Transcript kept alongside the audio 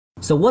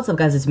So what's up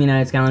guys, it's me,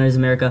 Skylanders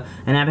America,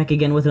 and I'm back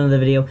again with another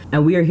video,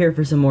 and we are here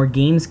for some more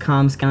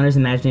Gamescom Skylanders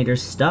Imaginators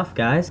stuff,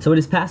 guys. So it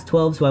is past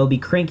 12, so I will be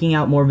cranking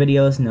out more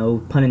videos, no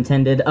pun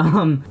intended.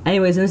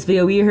 Anyways, in this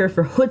video, we are here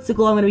for Hood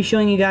Sickle. I'm going to be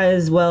showing you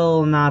guys,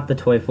 well, not the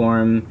toy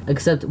form,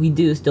 except we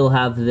do still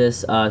have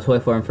this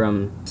toy form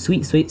from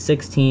Sweet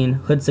 16,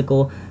 Hood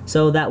Sickle,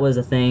 so that was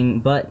a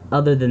thing. But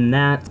other than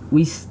that,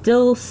 we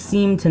still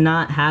seem to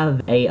not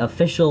have a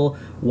official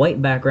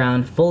white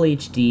background, full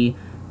HD,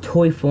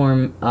 toy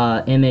form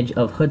image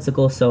of Hood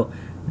Sickle, so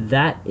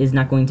that is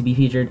not going to be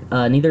featured.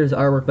 Neither is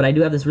artwork, but I do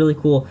have this really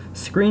cool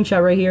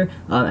screenshot right here,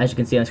 as you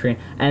can see on screen,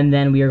 and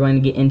then we are going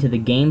to get into the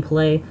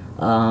gameplay.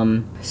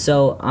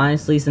 So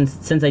honestly,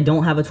 since I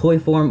don't have a toy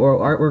form or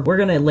artwork, we're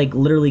gonna like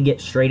literally get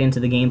straight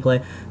into the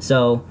gameplay.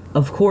 So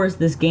of course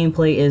this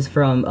gameplay is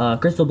from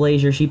Crystal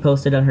Blazer. She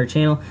posted on her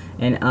channel,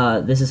 and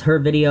this is her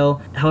video.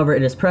 However,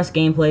 it is press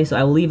gameplay, so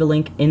I will leave a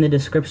link in the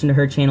description to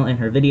her channel and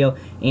her video,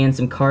 and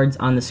some cards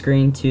on the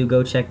screen to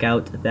go check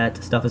out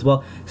that stuff as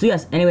well. So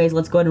yes, anyways,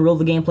 let's go ahead and roll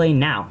the gameplay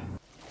now.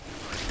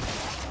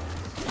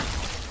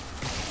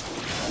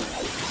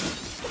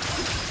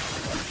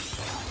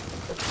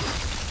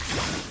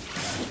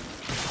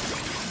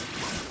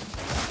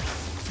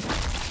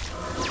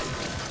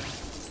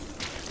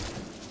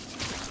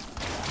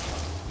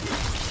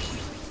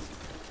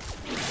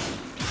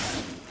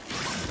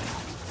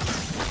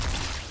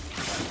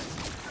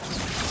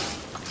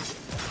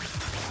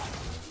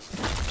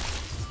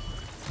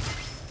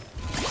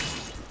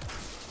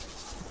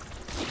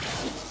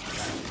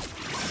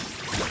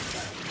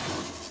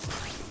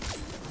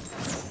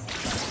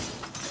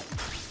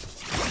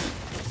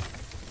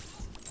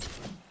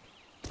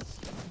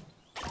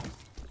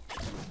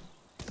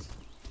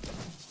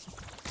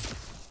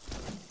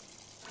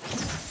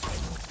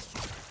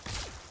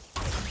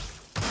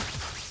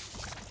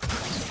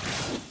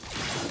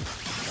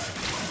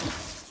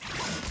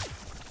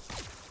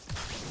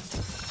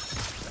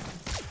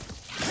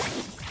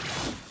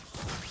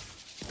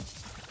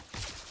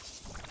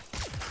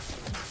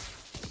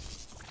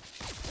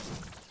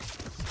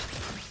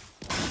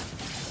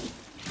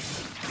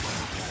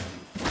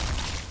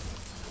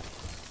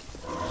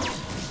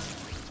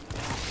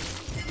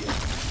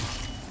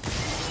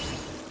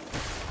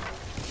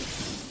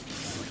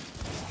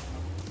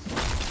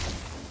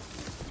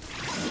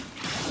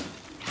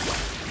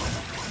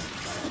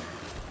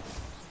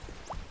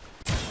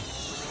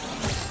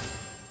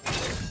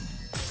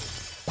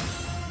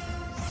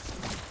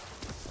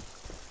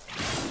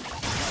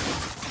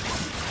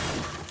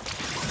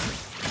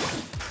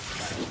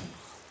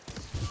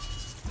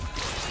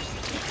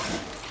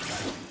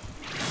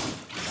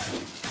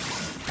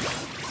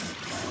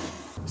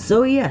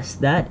 So yes,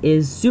 that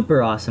is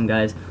super awesome,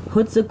 guys.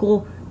 Hood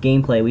Sickle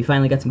gameplay. We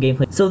finally got some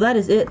gameplay. So that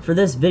is it for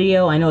this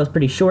video. I know it's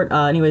pretty short.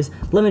 Anyways,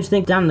 let me just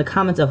think down in the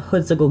comments of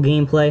Hood Sickle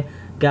gameplay.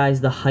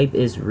 Guys, the hype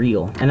is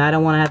real. And I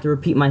don't want to have to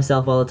repeat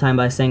myself all the time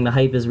by saying the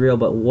hype is real,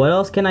 but what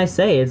else can I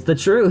say? It's the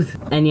truth.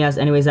 And yes,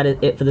 anyways, that is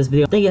it for this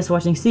video. Thank you guys for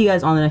watching. See you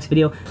guys on the next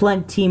video.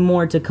 Plenty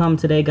more to come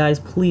today, guys.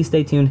 Please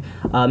stay tuned.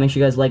 Make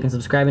sure you guys like and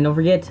subscribe, and don't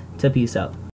forget to peace out.